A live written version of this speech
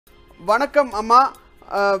வணக்கம் அம்மா.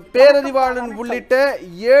 பேரறிவாளன் உள்ளிட்ட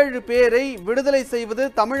 7 பேரை விடுதலை செய்வது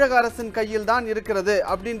தமிழக அரசின் கையில் தான் இருக்கிறது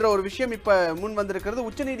அப்படின்ற ஒரு விஷயம் இப்ப முன் வந்திருக்கிறது.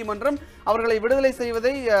 உச்சநீதிமன்றம் அவர்களை விடுதலை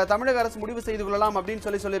செய்வதை தமிழக அரசு முடிவு செய்து கொள்ளலாம் அப்படின்னு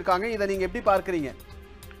சொல்லியிருக்காங்க. இதை நீங்க எப்படி பார்க்கறீங்க?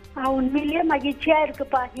 உண்மையிலேயே மகிழ்ச்சியா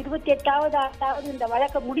இருக்குப்பா. 28வது ஆண்டாவது இந்த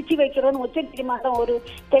வழக்கை முடிச்சு வைக்கிறோம்னு உச்சநீதிமன்றம் ஒரு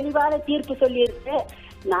தெளிவான தீர்ப்பு சொல்லியிருக்கு.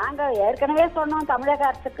 நாங்க ஏற்கனவே சொன்னோம் தமிழக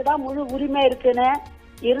அரசுக்கு தான் முழு உரிமை இருக்குன்னு.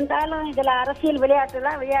 இருந்தாலும் இதுல அரசியல்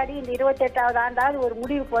விளையாட்டுலாம் விளையாடி இந்த 28வது ஆண்டாவது ஒரு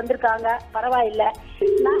முடிவுக்கு வந்திருக்காங்க. பரவாயில்ல.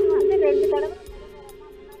 நாங்க வந்து 2 தடவை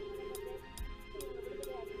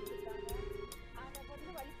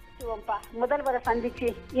முதல்வரை சந்திச்சு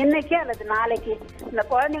இன்னைக்கு அல்லது நாளைக்கு இந்த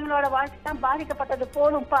குழந்தைங்களோட வாழ்க்கை தான் பாதிக்கப்பட்டது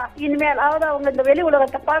போதும்பா. இனிமேலாவது அவங்க இந்த வெளி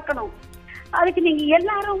உலகத்தை பார்க்கணும். அதுக்கு நீங்க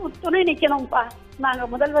எல்லாரும் துணை நிக்கணும்ப்பா. நாங்க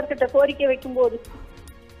முதல்வர்கிட்ட கோரிக்கை வைக்கும் போது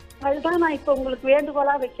அதுதான் நான் இப்ப உங்களுக்கு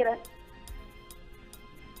வேண்டுகோளா வைக்கிறேன்.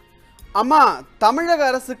 அம்மா, தமிழக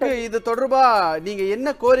அரசுக்கு இது தொடர்பா நீங்க என்ன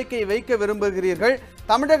கோரிக்கை வைக்க விரும்புகிறீர்கள்?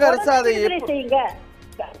 தமிழக அரசு அதை செய்யுங்க.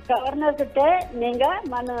 கவர்னர் கிட்ட நீங்க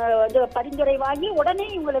பரிந்துரை வாங்கி உடனே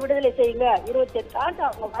இவங்களை விடுதலை செய்யுங்க. 28 ஆண்டு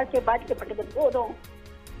அவங்க வாழ்க்கை பாதிக்கப்பட்டது போதும்.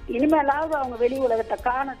 இனிமேலாவது அவங்க வெளி உலகத்தை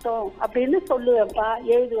காணட்டும் அப்படின்னு சொல்லுவேன்ப்பா,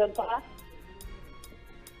 எழுதுவேன்ப்பா.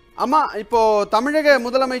 அம்மா, இப்போ தமிழக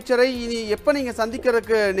முதலமைச்சரை இனி எப்ப நீங்க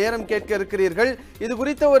சந்திக்கிறதுக்கு நேரம் கேட்க இருக்கிறீர்கள்? இது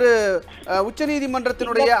குறித்த ஒரு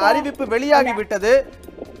உச்சநீதிமன்றத்தினுடைய அறிவிப்பு வெளியாகி விட்டது.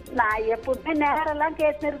 நான் எப்பவுமே நேரம் எல்லாம்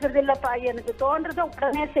கேட்டு இருக்கிறது இல்லப்பா. எனக்கு தோன்றத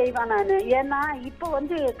உடனே செய்வேன் நானு. ஏன்னா இப்ப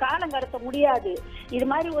காலம் கடத்த முடியாது. இது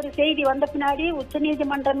மாதிரி ஒரு செய்தி வந்த பின்னாடி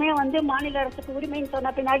உச்சநீதிமன்றமே மாநில அரசுக்கு உரிமைன்னு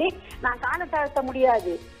சொன்ன பின்னாடி நான் காலம் தாழ்த்த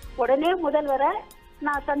முடியாது. உடனே முதல்வரை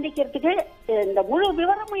நான் சந்திக்கிறதுக்கு இந்த முழு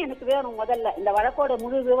விவரமும் எனக்கு வேணும். முதல்ல இந்த வழக்கோட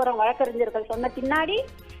முழு விவரம் வழக்கறிஞர்கள் சொன்ன பின்னாடி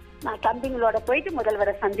நான் தம்பிங்களோட போயிட்டு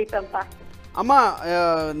முதல்வரை சந்திப்பேன்ப்பா. அம்மா,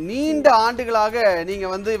 நீண்ட ஆண்டுகளாக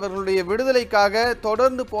நீங்க இவர்களுடைய விடுதலைக்காக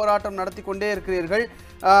தொடர்ந்து போராட்டம் நடத்தி கொண்டே இருக்கிறீர்கள்.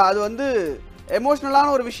 அது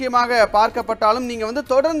எமோஷனலான ஒரு விஷயமாக பார்க்கப்பட்டாலும் நீங்க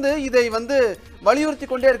தொடர்ந்து இதை வலியுறுத்தி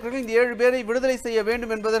கொண்டே இருக்கிறீர்கள். இந்த 7 பேரை விடுதலை செய்ய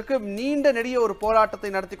வேண்டும் என்பதற்கு நீண்ட நெடிய ஒரு போராட்டத்தை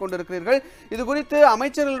நடத்தி கொண்டிருக்கிறீர்கள். இது குறித்து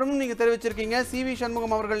அமைச்சர்களிடமும் நீங்க தெரிவிச்சிருக்கீங்க. CV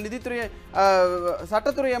சண்முகம் அவர்கள் நிதித்துறை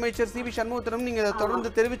சட்டத்துறை அமைச்சர் CV சண்முகத்திடம் நீங்க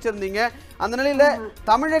தொடர்ந்து தெரிவிச்சிருந்தீங்க. அந்த நிலையில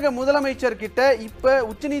தமிழக முதலமைச்சர் கிட்ட இப்ப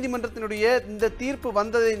உச்சநீதிமன்றத்தினுடைய இந்த தீர்ப்பு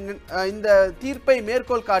வந்ததை இந்த தீர்ப்பை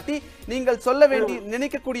மேற்கோள் காட்டி நீங்கள் சொல்ல வேண்டி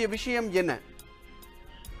நினைக்கக்கூடிய விஷயம் என்ன?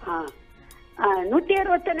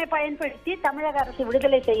 161 பயன்படுத்தி தமிழக அரசு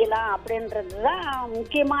விடுதலை செய்யலாம் அப்படின்றதுதான்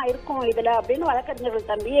முக்கியமா இருக்கும் இதுல அப்படின்னு வழக்கறிஞர்கள்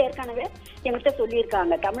தம்பி ஏற்கனவே எங்கிட்ட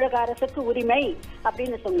சொல்லியிருக்காங்க. தமிழக அரசுக்கு உரிமை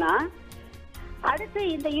அப்படின்னு சொன்னா அடுத்து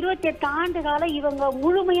இந்த 28 ஆண்டு காலம் இவங்க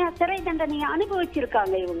முழுமையா சிறை தண்டனையை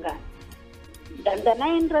அனுபவிச்சிருக்காங்க. இவங்க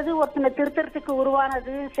தண்டனைன்றது ஒருத்தனை திருத்தறதுக்கு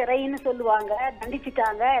உருவானது, சிறைன்னு சொல்லுவாங்க.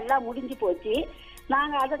 தண்டிச்சுட்டாங்க, எல்லாம் முடிஞ்சு போச்சு.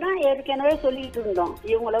 நாங்க அததான் ஏற்கனவே சொல்லிட்டு இருந்தோம்.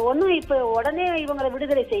 இவங்களை ஒன்னும் இப்ப உடனே இவங்களை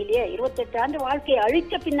விடுதலை செய்யலையே. 28 ஆண்டு வாழ்க்கையை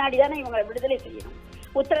அழிச்ச பின்னாடி தானே இவங்களை விடுதலை செய்யணும்.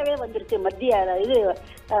 உத்தரவே வந்துருச்சு மத்திய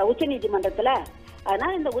உச்ச நீதிமன்றத்துல.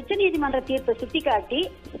 அதனால இந்த உச்ச நீதிமன்ற தீர்ப்பை சுட்டி காட்டி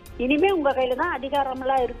இனிமே உங்க கையில தான் அதிகாரம்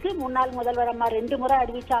எல்லாம் இருக்கு. முன்னாள் முதல்வர் அம்மா 2 முறை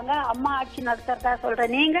அறிவிச்சாங்க. அம்மா ஆட்சி நடத்துறதா சொல்ற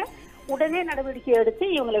நீங்க உடனே நடவடிக்கை எடுத்து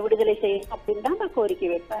இவங்களை விடுதலை செய்யணும் அப்படின்னு தான் நான் கோரிக்கை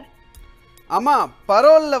வைப்பேன். ஆமா,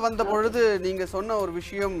 பரோல்ல வந்த பொழுது நீங்க சொன்ன ஒரு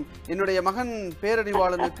விஷயம், என்னுடைய மகன்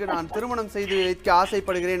பேரறிவாளனுக்கு நான் திருமணம் செய்து வைக்க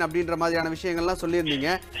ஆசைப்படுகிறேன் அப்படின்ற மாதிரியான விஷயங்கள்லாம் சொல்லியிருந்தீங்க.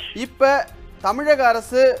 இப்ப தமிழக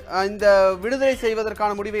அரசு இந்த விடுதலை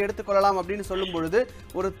செய்வதற்கான முடிவை எடுத்துக்கொள்ளலாம் அப்படின்னு சொல்லும் பொழுது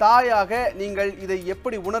ஒரு தாயாக நீங்கள் இதை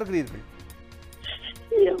எப்படி உணர்கிறீர்கள்?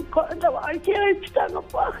 குழந்தை வாழ்க்கைய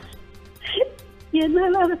வச்சுட்டாங்கப்பா.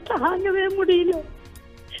 என்னால அதை தாங்கவே முடியல.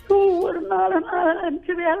 ஒவ்வொரு நாளும் நான்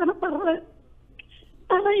நினைச்சு வேதனைப்படுறேன்.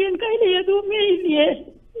 ஆனா என் கையில எதுவுமே இல்லையே.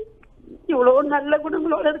 இவ்வளவு நல்ல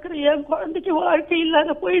குணங்களோட இருக்கிற என் குழந்தைக்கு வாழ்க்கை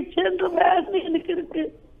இல்லாத போயிடுச்சுன்ற வேதனை எனக்கு இருக்கு.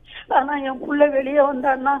 ஆனா என் புள்ள வெளியே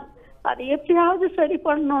வந்தான்னா அதை எப்படியாவது சரி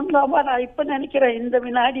பண்ணணும்லாமா நான் இப்ப நினைக்கிறேன் இந்த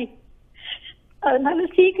வினாடி.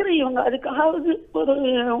 அதனால சீக்கிரம் இவங்க அதுக்காவது ஒரு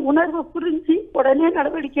உணர்வை புரிஞ்சு உடனே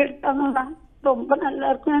நடவடிக்கை எடுத்தாங்கன்னா ரொம்ப நல்லா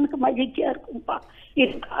இருக்கும். எனக்கு மகிழ்ச்சியா இருக்கும்பா.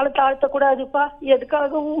 இது காலத்தை ஆழ்த்தக்கூடாதுப்பா.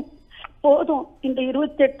 எதுக்காகவும் போதும். இந்த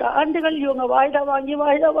 28 ஆண்டுகள் இவங்க வாய்தா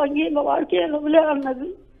வாங்கி எங்க வாழ்க்கையில விளையாடினது.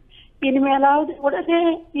 இனிமேலாவது உடனே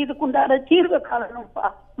இதுக்குண்டான தீர்வை காணணும்ப்பா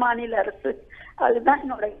மாநில அரசு. அதுதான்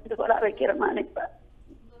என்னோட இதுகோளா வைக்கிறேன் நான் இப்ப.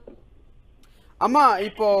 அம்மா,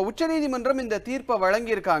 இப்போ உச்சநீதிமன்றம் இந்த தீர்ப்பை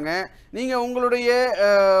வழங்கி இருக்காங்க. நீங்க உங்களுடைய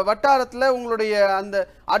வட்டாரத்துல உங்களுடைய அந்த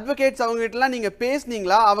அட்வொகேட்ஸ் அவங்க கிட்ட எல்லாம் நீங்க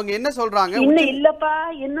பேசுனீங்களா? அவங்க என்ன சொல்றாங்க? இன்னும் இல்லப்பா,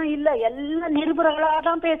 இன்னும் இல்ல. எல்லாம் நிருபர்களா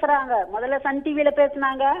தான் பேசுறாங்க. முதல்ல சன் டிவில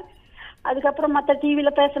பேசினாங்க, அதுக்கப்புறம் மத்த டிவில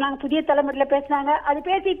பேசினாங்க, புதிய தலைமுறையில பேசினாங்க. அது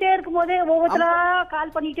பேசிட்டே இருக்கும் போதே ஒவ்வொருத்தரா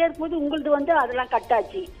கால் பண்ணிட்டே இருக்கும்போது உங்களது அதெல்லாம்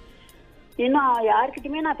கட்டாச்சு. இன்னும்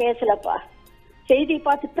யாருக்கிட்டுமே நான் பேசலப்பா. செய்தியை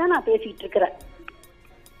பார்த்துட்டு தான் நான் பேசிட்டு இருக்கிறேன்.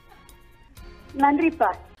 நன்றிப்பா.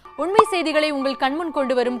 உண்மை செய்திகளை உங்கள் கண்முன்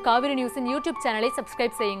கொண்டு வரும் காவிரி நியூஸின் யூடியூப் சேனலை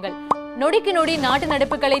சப்ஸ்கிரைப் செய்யுங்கள். நொடிக்கு நொடி நாட்டு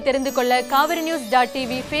நடப்புகளை தெரிந்து கொள்ள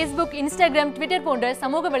kaaverinews.tv, Facebook, Instagram, Twitter போன்ற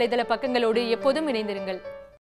சமூக வலைதள பக்கங்களோடு எப்போதும் இணைந்திருங்கள்.